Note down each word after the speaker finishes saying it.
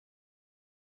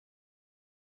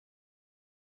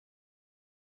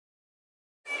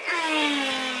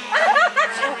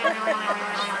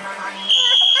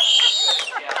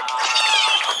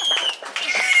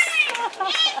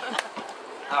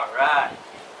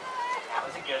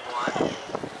good one.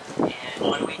 And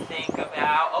what do we think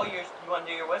about, oh, you want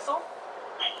to do your whistle?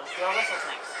 Alright, let's do our whistles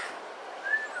next.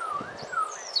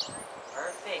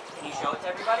 Perfect. Can you show it to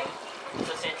everybody?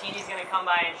 So Santini's going to come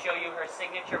by and show you her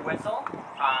signature whistle. So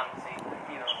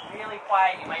you know, really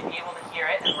quiet, you might be able to hear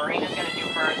it. And Marina's going to do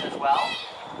hers as well.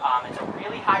 It's a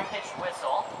really high-pitched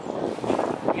whistle.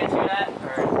 You guys hear that?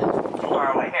 Or is it too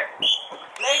far away? Here.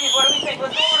 Ladies, what do we think?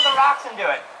 Let's go over to the rocks and do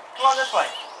it. Come on this way.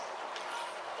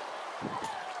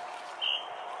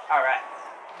 Alright.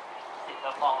 See if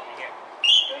they'll follow me here.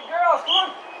 Good girls, come on.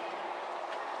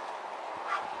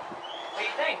 What do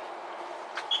you think?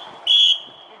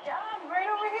 Good job, right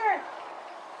over here.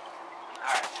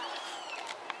 Alright.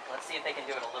 Let's see if they can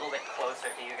do it a little bit closer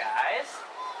to you guys.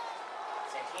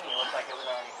 Santini looked like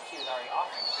she was already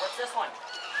offering it. What's this one?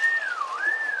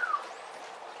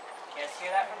 You guys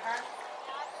hear that from her?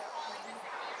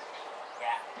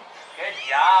 Yeah. Good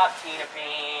job, Tina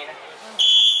Bean.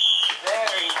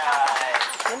 Very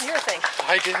nice. Didn't hear a thing.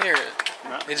 I didn't hear it.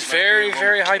 It's very,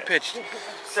 very high pitched.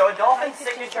 So a dolphin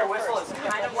signature whistle is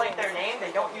kind of like their name.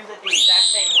 They don't use it the exact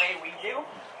same way we do,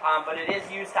 but it is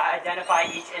used to identify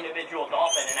each individual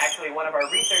dolphin. And actually one of our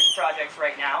research projects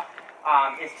right now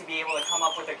is to be able to come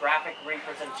up with a graphic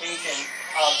representation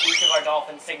of each of our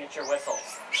dolphin signature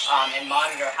whistles and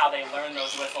monitor how they learn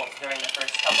those whistles during the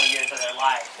first couple years of their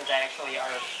lives, because they actually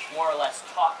are more or less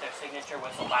taught their signature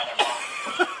whistle by their mom.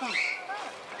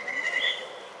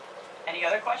 Any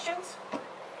other questions?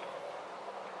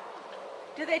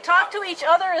 Do they talk to each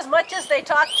other as much as they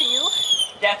talk to you?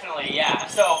 Definitely, yeah.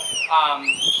 So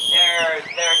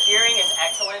their hearing is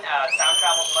excellent. Sound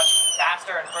travels much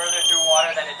faster and further through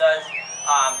water than it does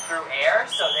through air.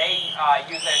 So they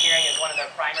use their hearing as one of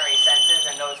their primary senses,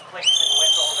 and those clicks and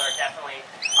whistles are definitely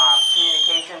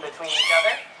communication between each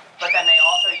other. But then they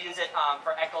also use it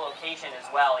for echolocation as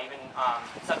well, even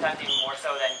sometimes even more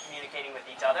so than communicating with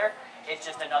each other. It's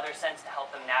just another sense to help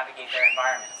them navigate their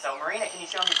environment. So Marina, can you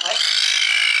show me clicks?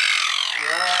 Good.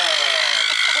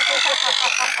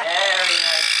 Very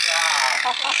nice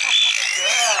job.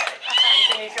 Good. And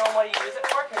can you show them what you use it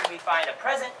for? Can we find a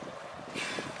present?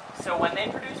 So when they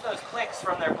produce those clicks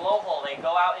from their blowhole, they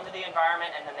go out into the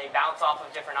environment and then they bounce off of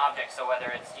different objects. So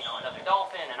whether it's, you know, another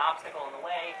dolphin, an obstacle in the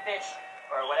way, fish,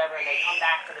 or whatever, they come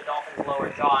back to the dolphin's lower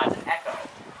jaw as an echo.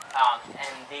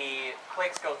 And the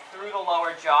clicks go through the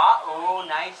lower jaw. Oh,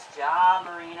 nice job,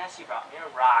 Marina. She brought me a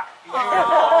rock.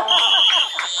 Beautiful.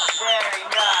 Very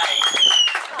nice.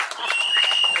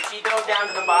 So she dove down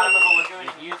to the bottom of the lagoon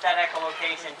and used that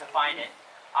echolocation to find it.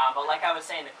 But like I was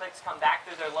saying, the clicks come back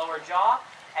through their lower jaw,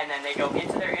 and then they go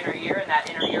into their inner ear, and that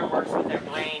inner ear works with their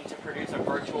brain to produce a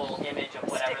virtual image of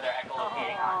whatever they're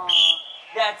echolocating on.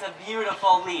 That's a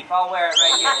beautiful leaf. I'll wear it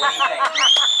right here. What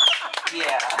do you think?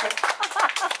 Yeah.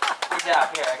 Good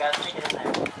job. Here, I gotta stick it in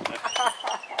there.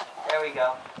 There we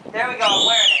go. There we go. I'm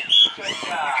wearing it. Good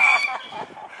job.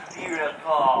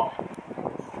 Beautiful.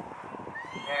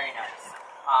 Very nice.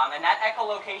 And that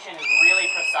echolocation is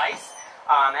really precise.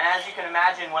 And as you can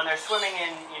imagine, when they're swimming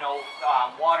in,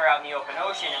 water out in the open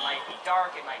ocean, it might be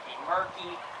dark, it might be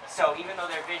murky. So even though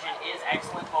their vision is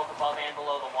excellent both above and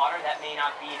below the water, that may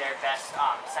not be their best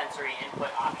sensory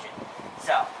input option.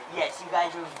 So, yes, you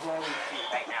guys are very cute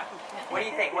right now. What do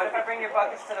you think? What if I bring your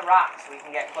buckets to the rocks? We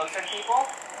can get closer to people?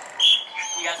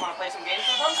 You guys want to play some games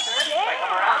with them? Sure. Yeah. If I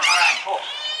come around? All right, cool.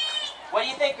 What do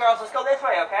you think, girls? Let's go this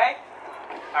way, okay?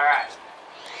 All right.